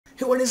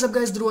Hey, what is up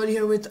guys, Dhruval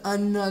here with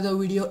another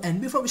video. And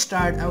before we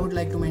start, I would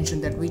like to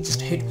mention that we just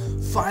hit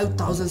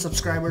 5,000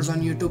 subscribers on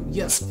YouTube.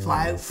 Yes,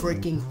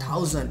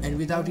 5,000, and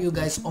without you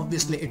guys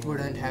obviously it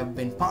wouldn't have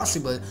been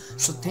possible.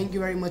 So thank you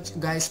very much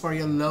guys for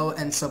your love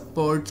and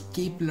support.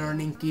 Keep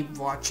learning, keep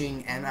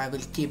watching, and I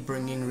will keep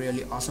bringing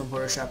really awesome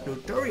Photoshop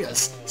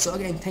tutorials. So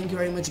again, thank you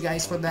very much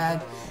guys for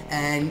that.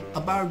 And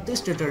about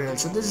this tutorial,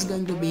 so this is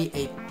going to be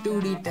a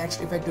 2D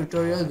text effect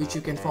tutorial which you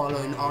can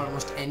follow in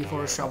almost any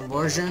Photoshop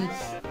version,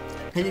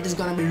 and it is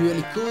gonna be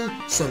really cool.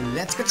 So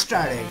let's get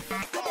started.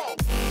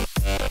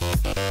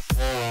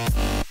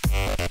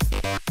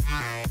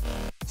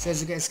 So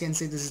as you guys can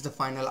see, this is the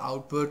final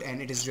output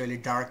and it is really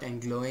dark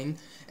and glowing,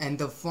 and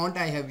the font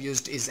I have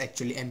used is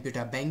actually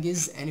Amputa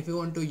Bangis, and if you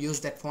want to use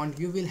that font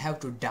you will have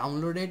to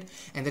download it,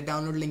 and the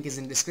download link is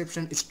in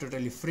description. It's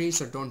totally free,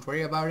 so don't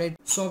worry about it.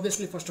 So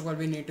obviously first of all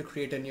we need to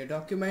create a new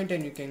document,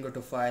 and you can go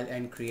to file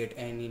and create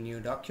any new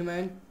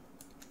document.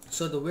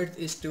 So the width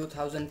is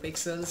 2000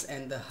 pixels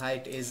and the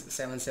height is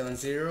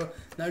 770.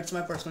 Now it's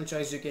my personal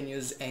choice, you can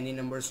use any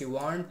numbers you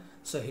want.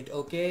 So hit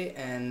OK,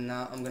 and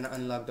now I'm gonna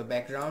unlock the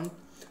background.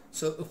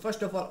 So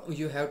first of all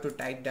you have to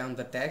type down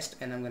the text,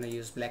 and I'm gonna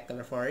use black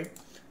color for it.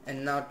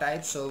 And now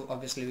type, so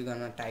obviously we're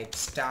gonna type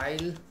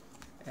style,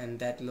 and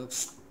that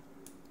looks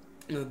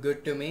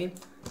good to me.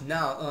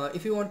 Now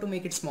if you want to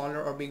make it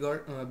smaller or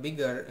bigger,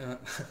 bigger,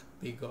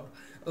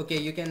 okay,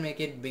 you can make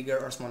it bigger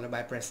or smaller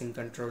by pressing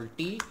Ctrl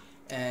T,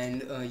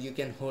 and you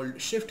can hold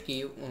shift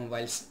key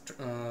whilst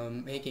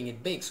making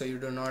it big, so you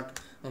do not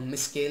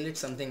misscale it,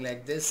 something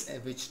like this,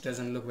 which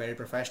doesn't look very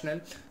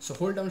professional. So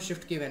hold down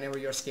shift key whenever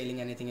you're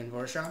scaling anything in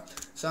Photoshop.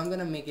 So I'm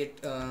gonna make it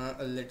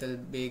a little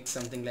big,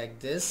 something like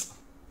this.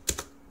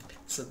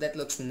 So that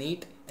looks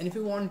neat. And if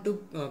you want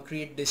to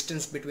create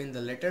distance between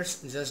the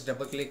letters, just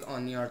double click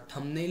on your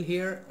thumbnail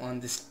here on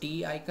this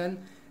T icon,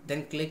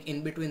 then click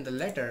in between the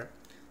letter,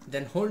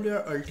 then hold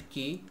your Alt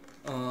key,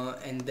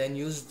 and then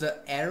use the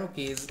arrow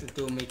keys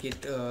to make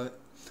it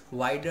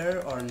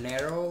wider or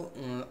narrow.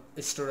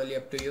 It's totally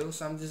up to you.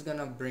 So I'm just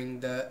gonna bring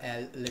the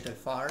L a little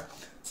far,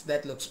 so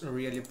that looks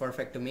really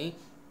perfect to me.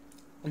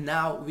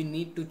 Now we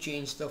need to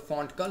change the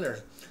font color,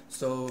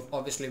 so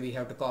obviously we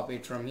have to copy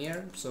it from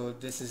here. So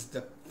this is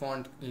the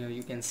font,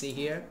 you can see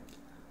here,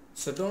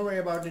 so don't worry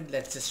about it.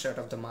 Let's just shut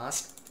off the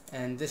mask,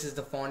 and this is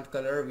the font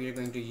color we are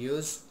going to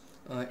use.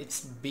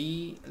 It's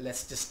B.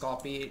 Let's just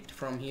copy it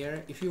from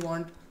here. If you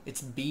want,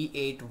 it's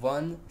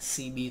B81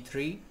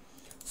 CB3.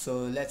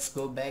 so let's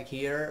go back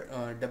here,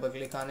 double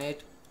click on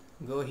it,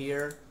 go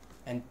here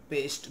and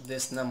paste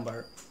this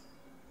number.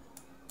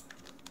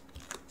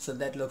 So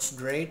that looks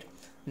great.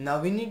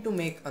 Now we need to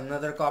make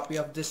another copy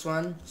of this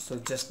one, so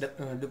just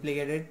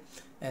duplicate it,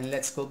 and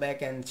let's go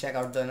back and check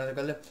out the another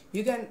color.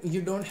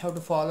 You don't have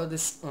to follow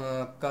this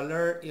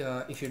color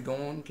if you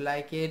don't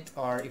like it,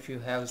 or if you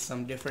have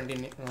some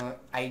different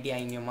idea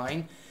in your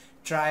mind.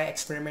 Try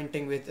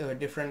experimenting with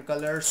different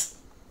colors,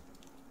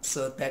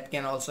 so that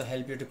can also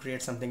help you to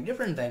create something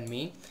different than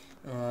me,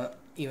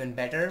 even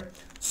better.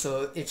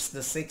 So it's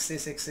the 60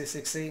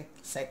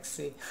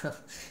 sexy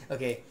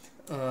okay.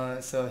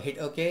 So hit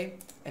OK,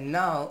 and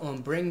now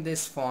bring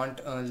this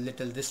font a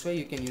little this way.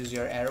 You can use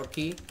your arrow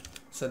key,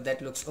 so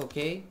that looks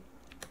okay.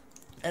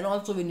 And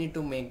also we need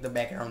to make the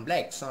background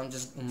black, so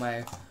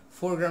my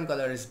foreground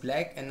color is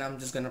black, and I'm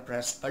just gonna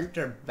press Alt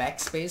or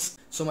backspace,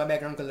 so my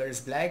background color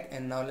is black.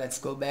 And now let's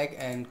go back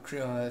and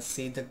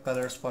see the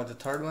colors for the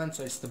third one.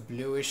 So it's the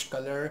bluish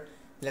color.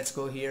 Let's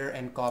go here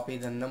and copy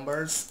the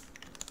numbers.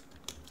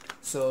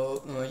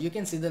 So you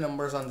can see the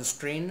numbers on the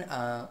screen.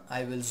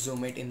 I will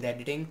zoom it in the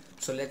editing.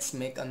 So let's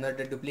make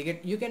another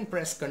duplicate. You can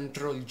press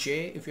Ctrl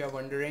J if you are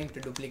wondering to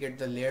duplicate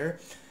the layer,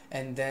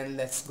 and then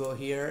let's go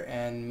here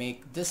and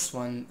make this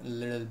one a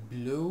little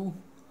blue.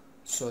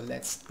 So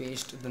let's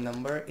paste the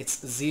number. It's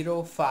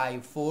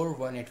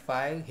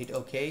 054185. Hit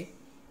OK.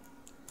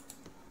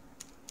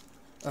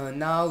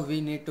 Now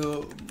we need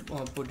to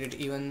put it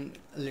even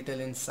a little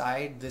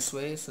inside this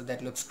way, so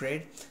that looks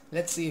great.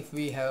 Let's see if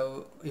we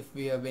have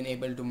been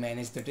able to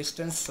manage the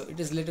distance. So it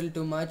is little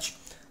too much,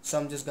 so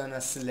I'm just gonna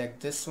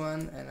select this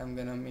one, and I'm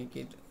gonna make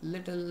it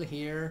little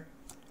here,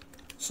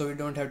 so we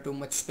don't have too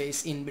much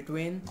space in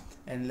between.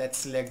 And let's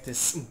select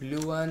this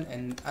blue one,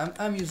 and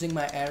I'm using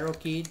my arrow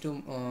key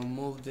to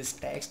move this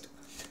text.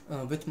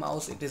 With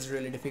mouse it is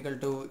really difficult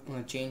to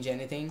change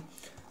anything.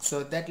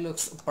 So that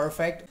looks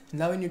perfect.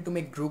 Now we need to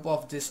make group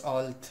of this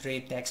all three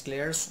text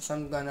layers. So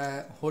I'm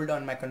gonna hold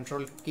on my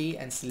Control key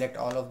and select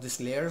all of these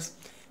layers,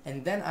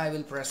 and then I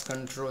will press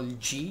Control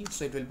G,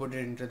 so it will put it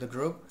into the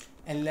group.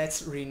 And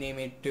let's rename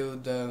it to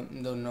the,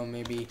 no,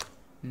 maybe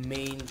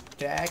main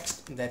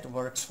text. That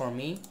works for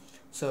me.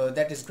 So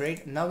that is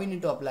great. Now we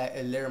need to apply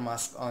a layer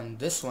mask on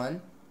this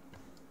one.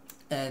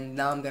 And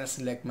now I'm gonna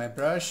select my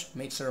brush,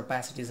 make sure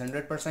opacity is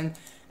 100%,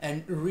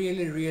 and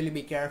really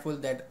be careful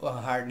that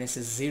hardness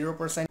is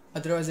 0%,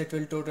 otherwise it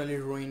will totally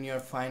ruin your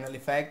final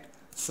effect.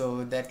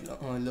 So that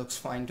looks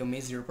fine to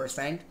me,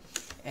 0%.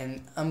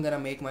 and I'm gonna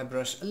make my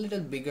brush a little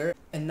bigger.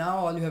 And now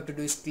all you have to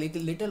do is click a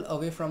little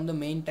away from the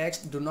main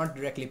text. Do not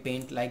directly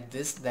paint like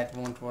this, that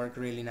won't work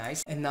really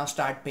nice. And now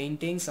start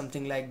painting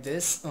something like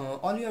this.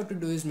 All you have to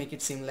do is make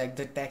it seem like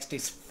the text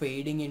is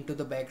fading into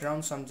the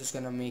background, so I'm just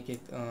gonna make it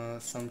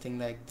something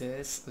like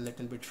this, a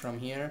little bit from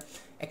here.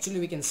 Actually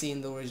we can see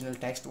in the original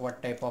text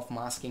what type of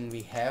masking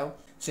we have.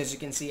 So as you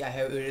can see, I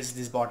have erased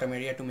this bottom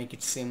area to make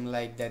it seem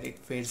like that it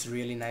fades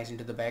really nice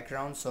into the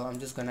background. So I'm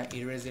just gonna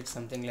erase it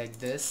something like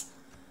this,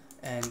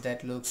 and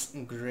that looks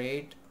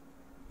great.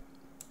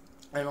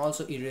 And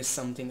also erase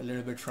something a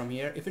little bit from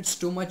here. If it's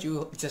too much,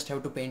 you just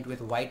have to paint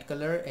with white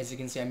color. As you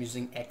can see, I'm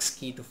using X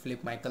key to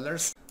flip my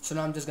colors. So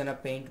now I'm just gonna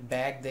paint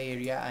back the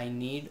area I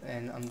need,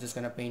 and I'm just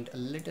gonna paint a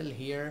little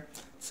here.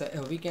 So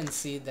we can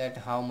see that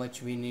how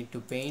much we need to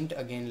paint.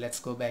 Again, let's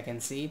go back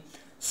and see.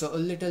 So a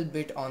little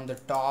bit on the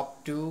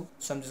top too.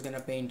 So I'm just gonna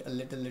paint a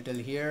little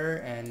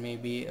here, and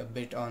maybe a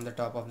bit on the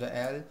top of the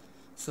L.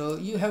 So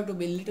you have to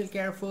be a little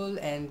careful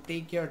and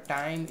take your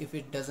time if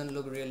it doesn't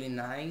look really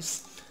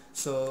nice.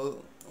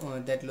 So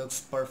that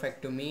looks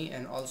perfect to me,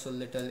 and also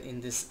little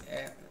in this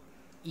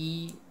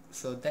E,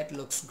 so that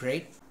looks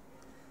great.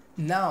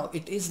 Now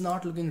it is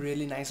not looking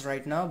really nice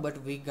right now,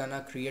 but we're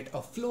gonna create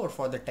a floor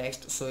for the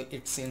text, so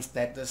it seems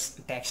that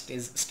this text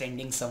is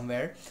standing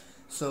somewhere.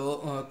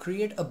 So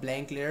create a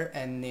blank layer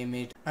and name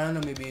it, I don't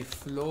know, maybe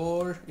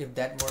floor, if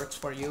that works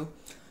for you.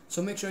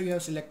 So make sure you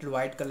have selected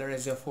white color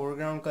as your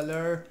foreground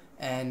color,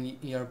 and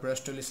your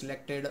brush tool is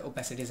selected,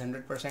 opacity is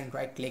 100%,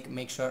 right click,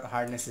 make sure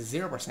hardness is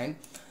 0%.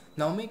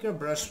 Now make your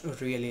brush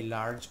really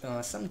large,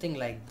 something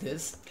like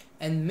this,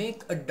 and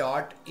make a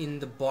dot in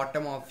the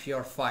bottom of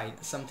your file,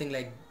 something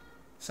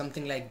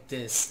like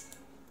this.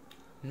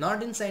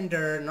 Not in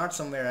center, not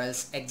somewhere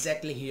else,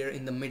 exactly here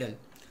in the middle.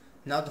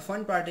 Now the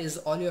fun part is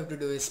all you have to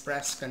do is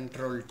press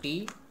Ctrl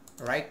T,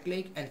 right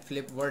click and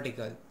flip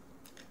vertical.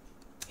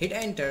 Hit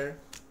enter,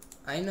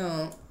 I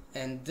know,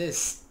 and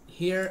this,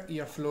 here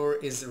your floor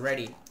is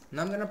ready.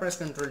 Now I'm gonna press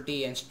Ctrl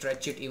T and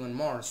stretch it even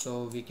more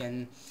so we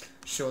can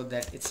show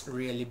that it's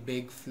really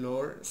big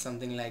floor,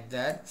 something like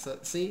that. So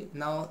see,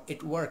 now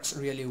it works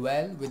really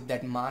well with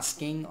that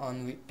masking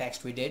on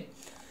text we did.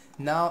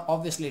 Now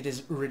obviously it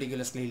is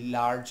ridiculously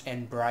large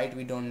and bright,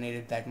 we don't need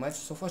it that much.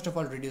 So first of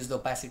all, reduce the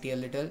opacity a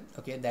little.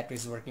 Okay, that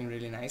is working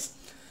really nice.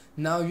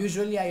 Now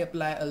usually I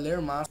apply a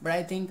layer mask, but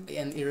I think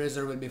an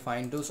eraser will be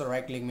fine too. So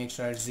right click, make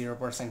sure it's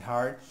 0%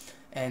 hard,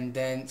 and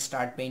then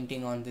start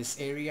painting on this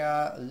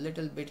area, a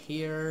little bit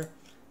here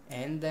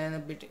and then a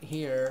bit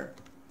here,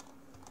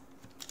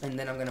 and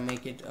then I'm gonna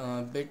make it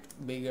a bit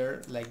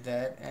bigger like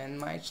that, and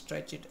might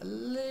stretch it a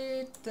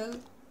little,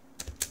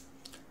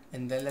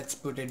 and then let's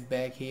put it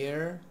back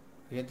here.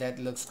 Okay, that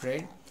looks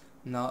great.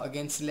 Now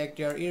again select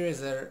your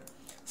eraser.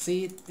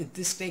 See,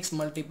 this takes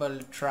multiple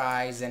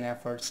tries and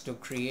efforts to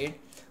create.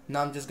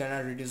 Now I'm just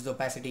gonna reduce the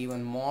opacity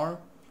even more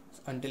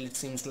until it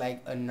seems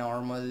like a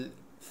normal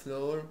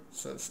floor,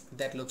 so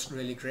that looks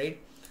really great.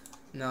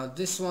 Now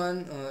this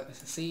one,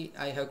 see,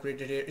 I have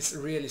created here, it's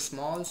really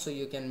small, so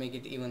you can make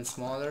it even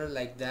smaller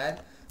like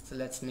that. So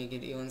let's make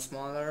it even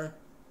smaller.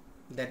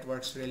 That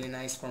works really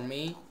nice for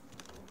me.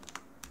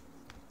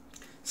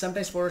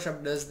 Sometimes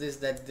Photoshop does this,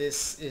 that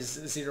this is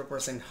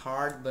 0%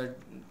 hard, but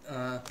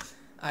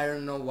I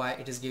don't know why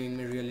it is giving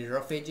me really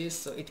rough edges.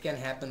 So it can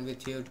happen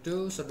with you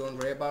too, so don't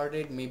worry about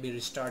it. Maybe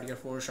restart your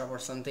Photoshop or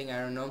something, I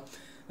don't know.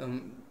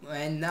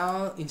 And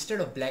now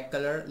instead of black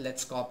color,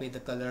 let's copy the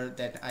color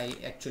that I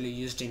actually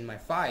used in my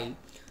file.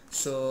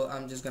 So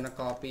I'm just gonna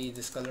copy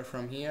this color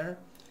from here,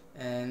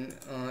 and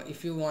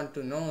if you want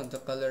to know, the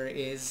color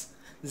is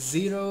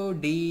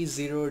 0D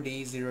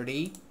 0D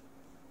 0D,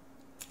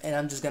 and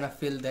I'm just gonna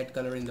fill that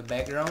color in the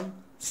background.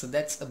 So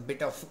that's a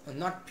bit of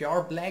not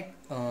pure black,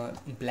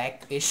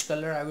 blackish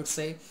color, I would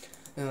say.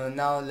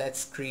 Now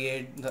let's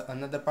create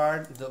another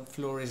part. The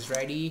floor is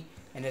ready,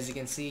 and as you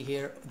can see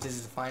here, this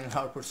is the final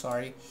output,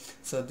 sorry.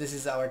 So this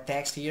is our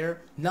text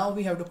here. Now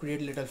we have to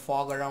create a little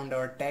fog around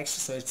our text,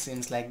 so it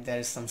seems like there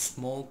is some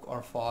smoke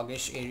or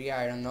foggish area,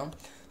 I don't know.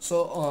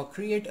 So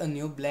create a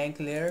new blank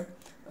layer,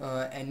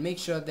 and make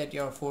sure that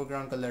your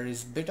foreground color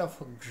is bit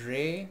of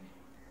gray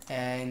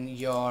and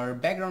your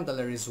background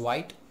color is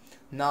white.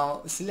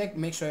 Now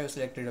make sure you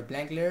selected a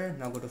blank layer.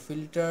 Now go to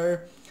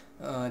filter,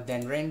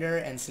 then render,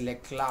 and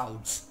select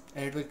clouds,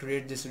 and it will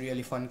create this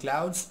really fun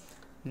clouds.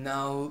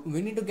 Now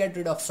we need to get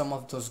rid of some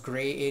of those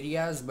gray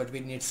areas, but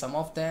we need some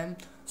of them.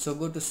 So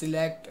go to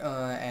select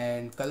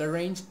and color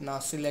range. Now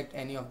select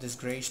any of this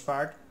grayish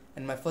part,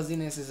 and my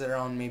fuzziness is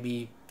around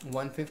maybe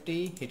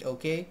 150. Hit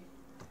OK.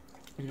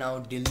 Now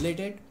delete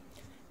it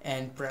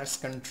and press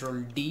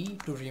Ctrl D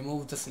to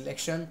remove the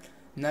selection.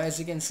 Now as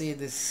you can see,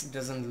 this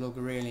doesn't look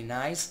really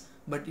nice,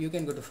 but you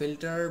can go to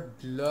filter,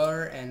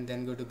 blur, and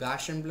then go to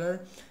Gaussian blur,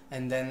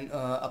 and then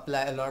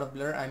apply a lot of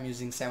blur. I'm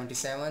using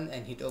 77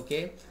 and hit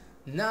OK.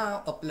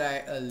 Now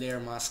apply a layer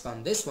mask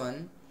on this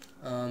one.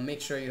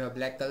 Make sure you have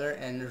black color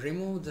and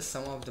remove the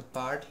some of the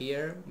part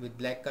here with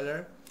black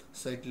color,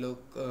 so it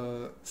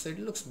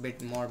looks a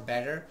bit more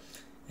better,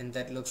 and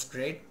that looks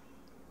great.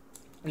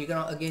 You can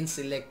again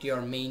select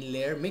your main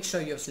layer. Make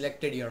sure you have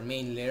selected your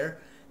main layer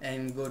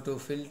and go to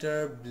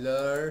filter,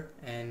 blur,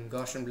 and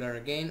Gaussian blur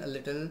again a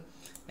little,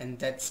 and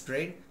that's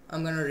great.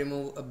 I'm gonna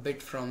remove a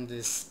bit from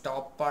this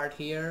top part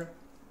here.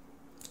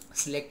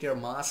 Select your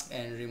mask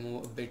and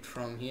remove a bit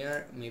from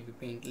here, maybe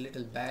paint a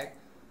little back,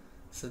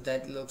 so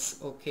that looks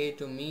okay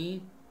to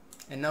me.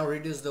 And now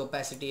reduce the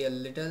opacity a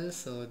little,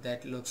 so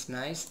that looks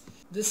nice,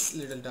 this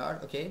little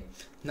dot. Okay,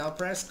 now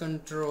press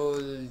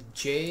Ctrl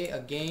J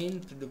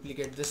again to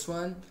duplicate this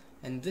one,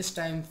 and this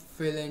time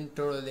fill in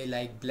totally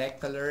like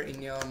black color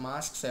in your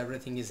mask so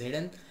everything is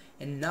hidden.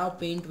 And now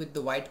paint with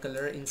the white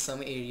color in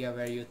some area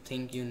where you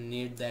think you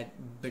need that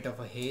bit of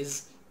a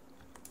haze,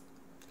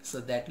 so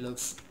that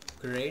looks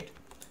great,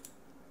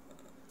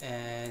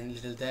 and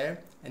little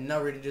there. And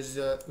now reduce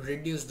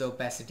the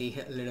opacity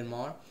a little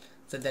more,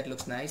 so that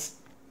looks nice.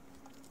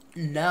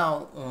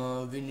 Now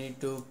we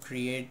need to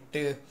create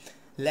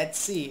let's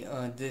see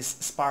this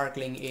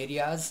sparkling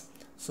areas.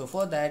 So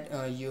for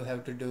that you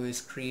have to do is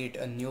create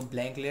a new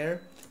blank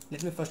layer.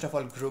 Let me first of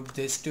all group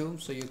these two,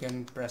 so you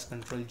can press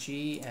Ctrl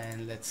G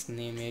and let's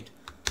name it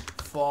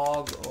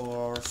fog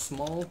or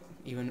smoke,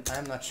 even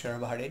I'm not sure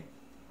about it.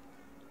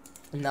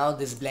 Now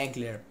this blank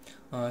layer,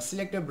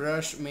 select a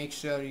brush, make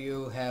sure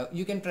you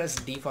can press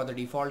D for the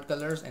default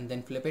colors and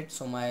then flip it,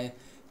 so my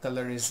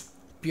color is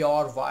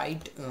pure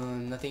white,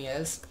 nothing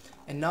else.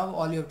 And now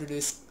all you have to do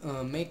is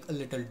make a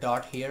little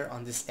dot here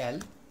on this L.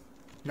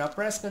 Now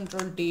press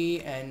Ctrl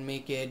T and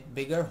make it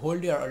bigger,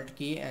 hold your Alt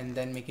key and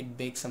then make it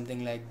big,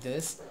 something like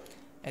this,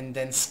 and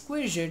then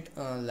squish it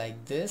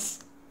like this,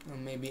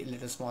 maybe a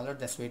little smaller,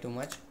 that's way too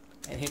much,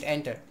 and hit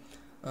enter.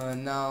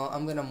 Now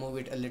I'm gonna move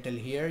it a little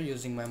here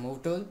using my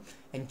move tool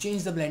and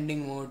change the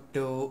blending mode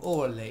to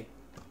overlay.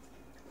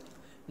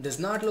 Does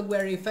not look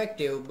very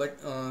effective, but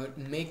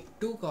make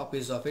 2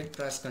 copies of it.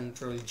 Press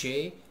Ctrl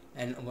J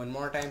and one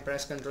more time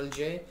press Ctrl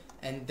J,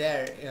 and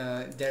there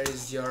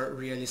is your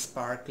really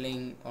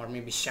sparkling or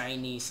maybe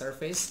shiny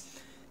surface.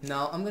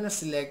 Now I'm gonna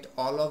select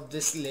all of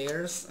these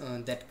layers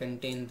that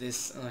contain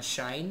this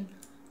shine,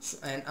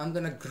 and I'm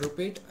gonna group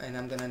it and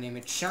I'm gonna name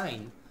it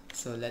shine.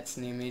 So let's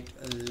name it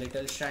a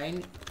little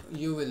shine,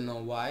 you will know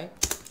why.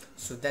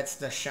 So that's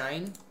the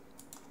shine.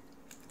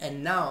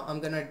 And now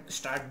I'm gonna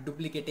start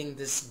duplicating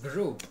this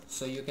group,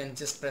 so you can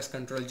just press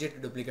Ctrl J to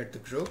duplicate the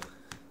group.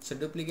 So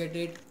duplicate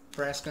it,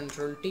 press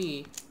Ctrl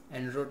T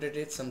and rotate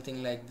it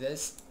something like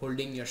this,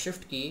 holding your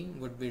shift key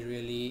would be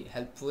really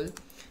helpful,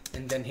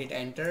 and then hit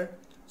enter.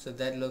 So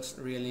that looks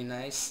really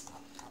nice.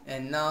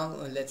 And now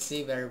let's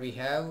see where we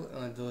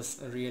have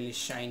those really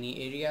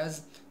shiny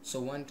areas. So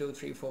 1 2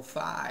 3 4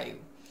 5,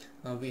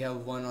 we have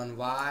one on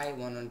Y,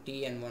 one on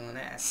T, and one on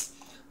S.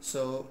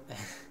 So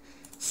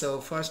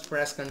so first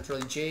press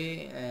Ctrl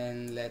J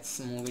and let's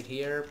move it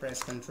here,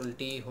 press Ctrl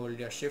T, hold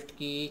your shift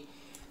key.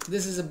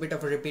 This is a bit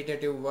of a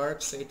repetitive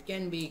work, so it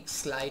can be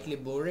slightly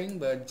boring,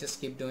 but just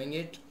keep doing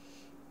it,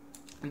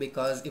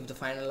 because if the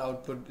final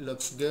output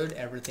looks good,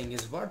 everything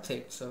is worth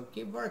it, so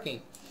keep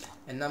working.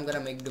 And now I'm gonna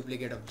make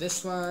duplicate of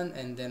this one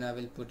and then I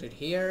will put it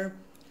here.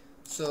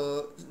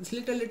 So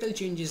little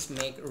changes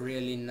make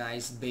really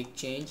nice big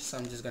change. So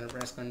I'm just gonna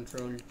press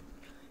Ctrl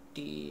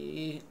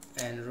T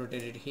and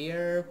rotate it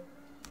here,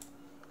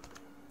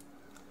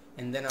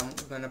 and then I'm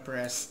gonna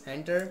press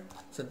enter.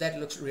 So that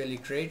looks really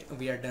great.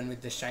 We are done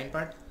with the shine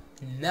part.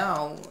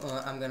 Now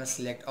I'm gonna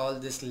select all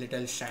these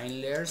little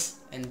shine layers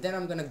and then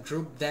I'm gonna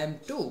group them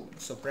too.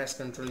 So press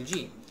Ctrl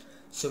G.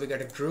 So we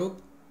got a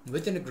group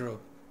within a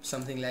group,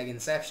 something like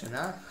Inception,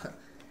 huh?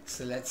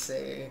 So let's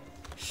say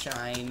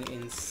shine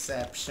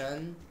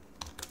Inception.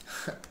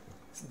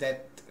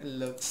 That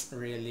looks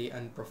really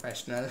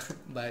unprofessional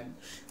but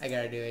I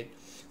gotta do it.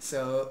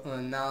 So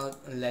now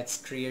let's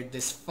create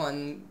this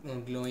fun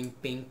glowing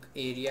pink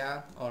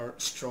area or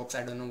strokes,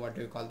 I don't know what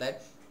do you call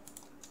that.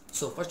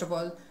 So first of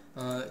all,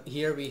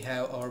 here we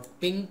have our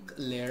pink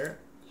layer.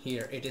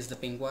 Here it is the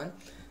pink one.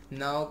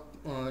 Now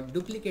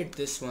duplicate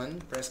this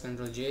one, press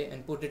Ctrl J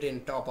and put it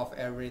in top of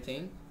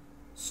everything.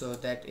 So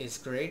that is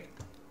great.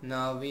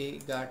 Now we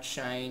got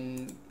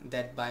shine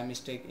that by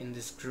mistake in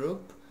this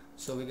group,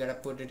 so we gotta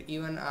put it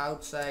even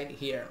outside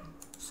here.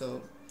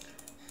 So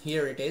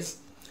here it is.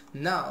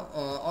 Now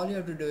all you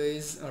have to do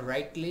is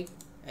right click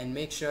and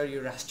make sure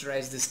you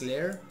rasterize this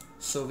layer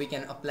so we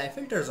can apply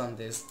filters on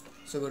this.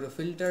 So go to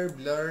filter,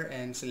 blur,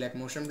 and select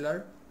motion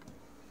blur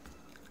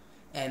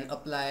and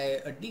apply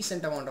a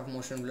decent amount of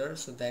motion blur,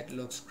 so that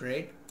looks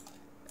great.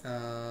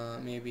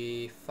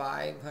 Maybe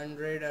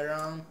 500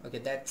 around. Okay,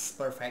 that's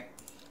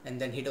perfect, and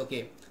then hit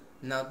OK.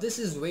 Now this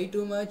is way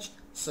too much,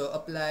 so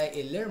apply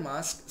a layer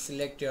mask,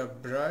 select your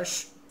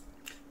brush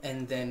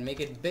and then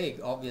make it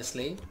big.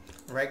 Obviously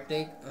right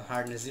click,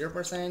 hardness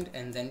 0%,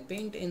 and then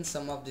paint in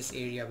some of this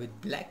area with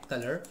black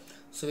color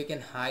so we can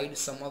hide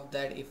some of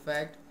that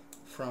effect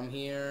from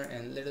here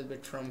and a little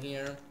bit from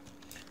here.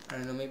 I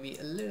don't know, maybe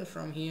a little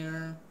from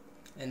here,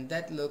 and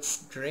that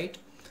looks great.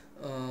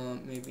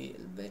 Maybe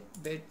a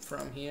bit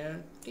from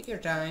here. Take your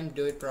time,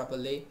 do it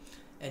properly.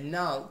 And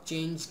now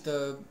change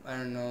the, I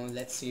don't know,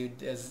 let's see,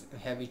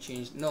 have we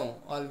changed? No,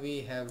 all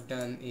we have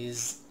done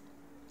is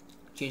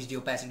change the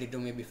opacity to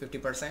maybe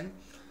 50%.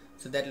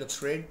 So that looks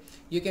great.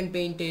 You can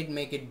paint it,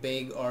 make it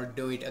big, or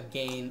do it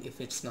again.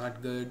 If it's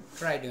not good,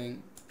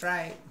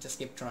 just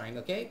keep trying.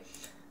 Okay,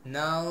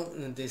 now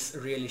this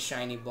really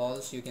shiny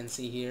balls, you can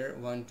see here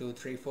 1 2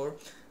 3 4.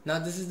 Now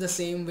this is the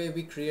same way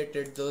we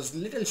created those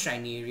little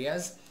shiny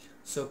areas.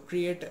 So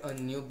create a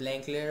new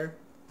blank layer,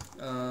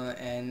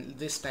 and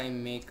this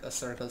time make a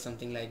circle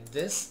something like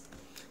this.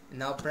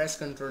 Now press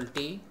Ctrl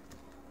T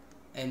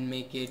and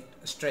make it,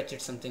 stretch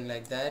it something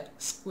like that,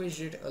 squish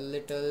it a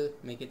little,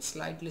 make it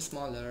slightly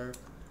smaller,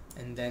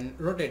 and then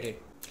rotate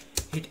it.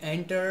 Hit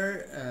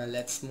enter.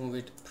 Let's move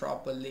it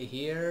properly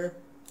here,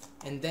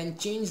 and then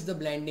change the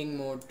blending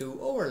mode to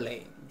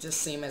overlay,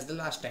 just same as the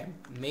last time.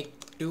 Make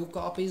 2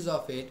 copies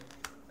of it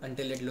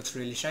until it looks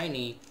really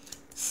shiny.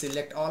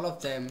 Select all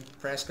of them,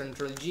 press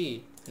Ctrl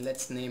G.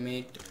 Let's name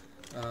it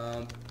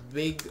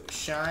Big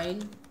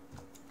Shine.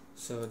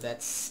 So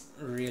that's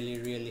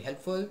really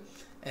helpful.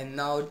 And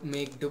now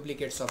make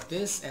duplicates of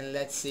this, and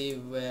let's see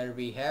where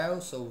we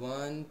have. So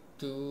 1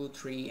 2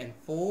 3 and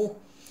 4.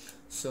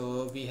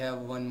 So we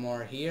have one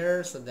more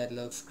here, so that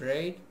looks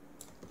great.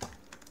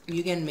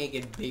 You can make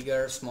it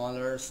bigger,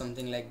 smaller,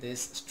 something like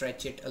this,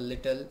 stretch it a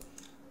little,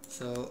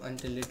 so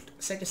until it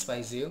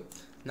satisfies you.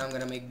 Now I'm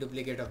gonna make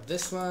duplicate of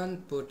this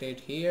one, put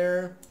it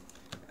here,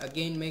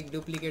 again make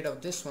duplicate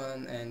of this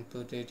one and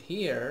put it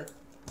here,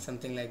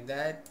 something like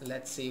that.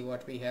 Let's see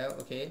what we have.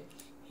 Okay,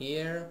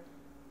 here.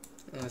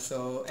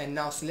 And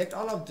now select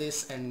all of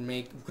this and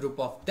make group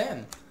of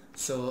them.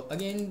 So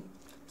again,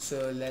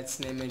 so let's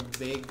name it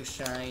Big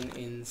Shine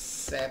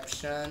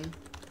Inception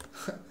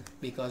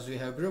because we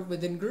have group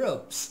within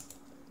groups.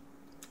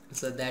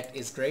 So that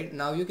is great.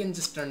 Now you can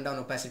just turn down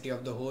opacity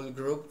of the whole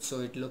group so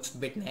it looks a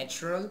bit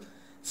natural.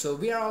 So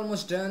we are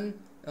almost done.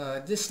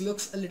 This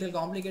looks a little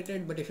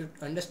complicated, but if you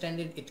understand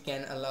it, it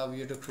can allow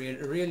you to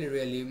create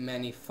really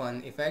many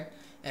fun effects.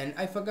 And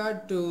I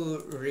forgot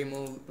to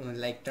remove,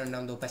 turn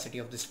down the opacity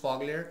of this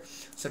fog layer,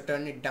 so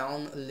turn it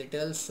down a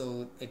little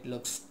so it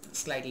looks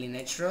slightly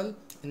natural.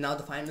 And now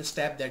the final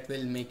step that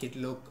will make it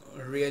look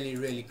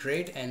really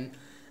great. And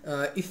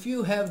if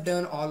you have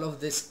done all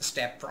of this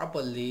step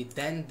properly,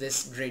 then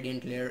this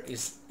gradient layer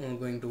is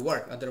going to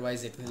work,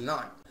 otherwise it will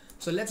not.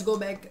 So let's go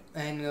back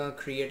and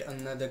create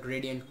another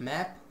gradient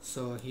map.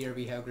 So here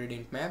we have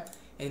gradient map.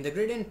 In the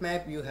gradient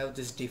map you have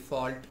this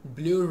default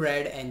blue,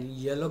 red and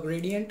yellow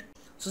gradient.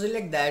 So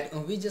select that.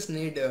 We just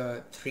need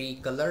 3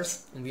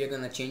 colors, and we are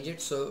gonna change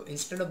it. So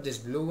instead of this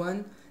blue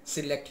one,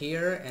 select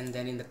here, and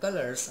then in the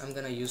colors I'm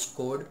gonna use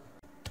code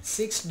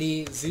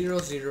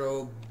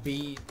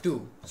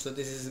 6D00B2. So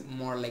this is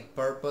more like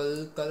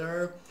purple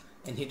color,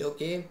 and hit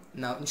OK.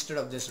 Now instead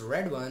of this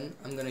red one,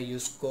 I'm gonna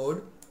use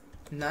code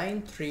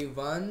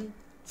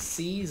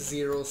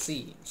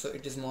 931C0C. So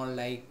it is more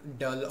like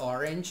dull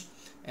orange.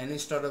 And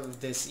instead of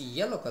this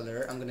yellow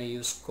color, I'm gonna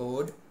use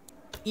code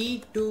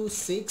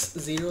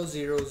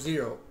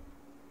E26000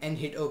 and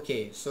hit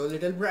OK. So a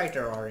little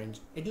brighter orange.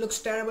 It looks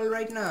terrible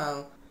right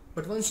now,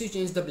 but once you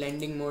change the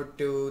blending mode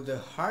to the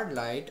hard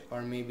light,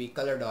 or maybe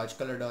color dodge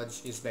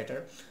is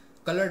better,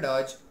 color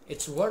dodge,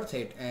 it's worth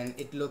it, and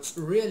it looks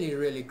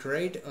really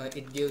great.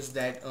 It gives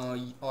that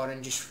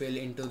orangish feel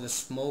into the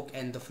smoke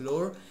and the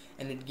floor,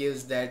 and it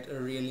gives that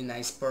really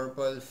nice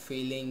purple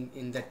feeling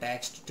in the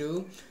text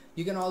too.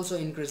 You can also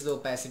increase the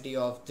opacity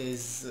of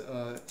this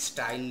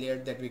style layer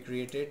that we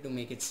created to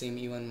make it seem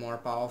even more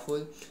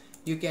powerful.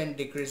 You can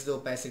decrease the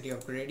opacity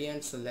of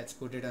gradient, so let's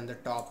put it on the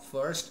top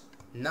first.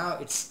 Now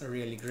it's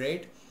really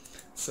great.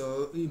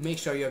 So make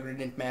sure your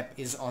gradient map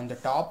is on the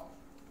top.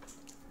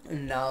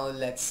 Now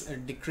let's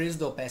decrease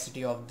the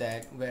opacity of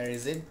that. Where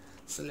is it?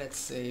 So let's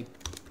say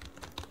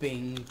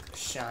pink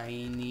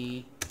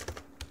shiny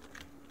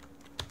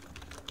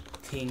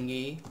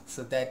thingy.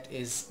 So that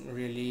is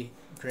really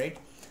great.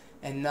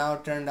 And now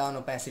turn down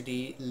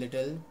opacity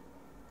little.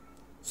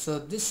 So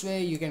this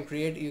way you can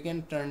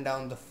turn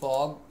down the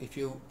fog if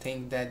you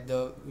think that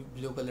the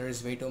blue color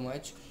is way too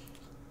much.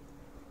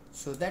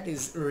 So that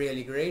is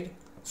really great.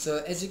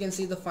 So as you can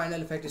see, the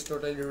final effect is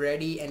totally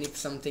ready, and if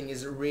something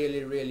is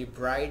really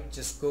bright,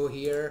 just go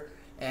here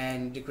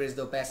and decrease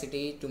the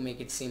opacity to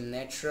make it seem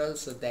natural.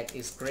 So that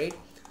is great.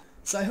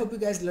 So I hope you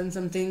guys learned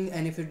something,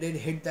 and if you did,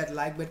 hit that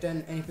like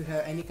button, and if you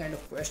have any kind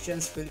of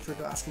questions, feel free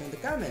to ask me in the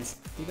comments.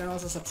 You can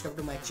also subscribe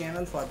to my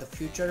channel for the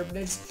future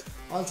updates.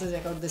 Also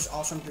check out this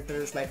awesome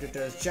tutorials by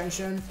Tutorials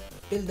Junction.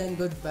 Till then,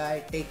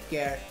 goodbye, take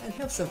care and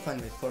have some fun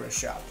with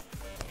Photoshop.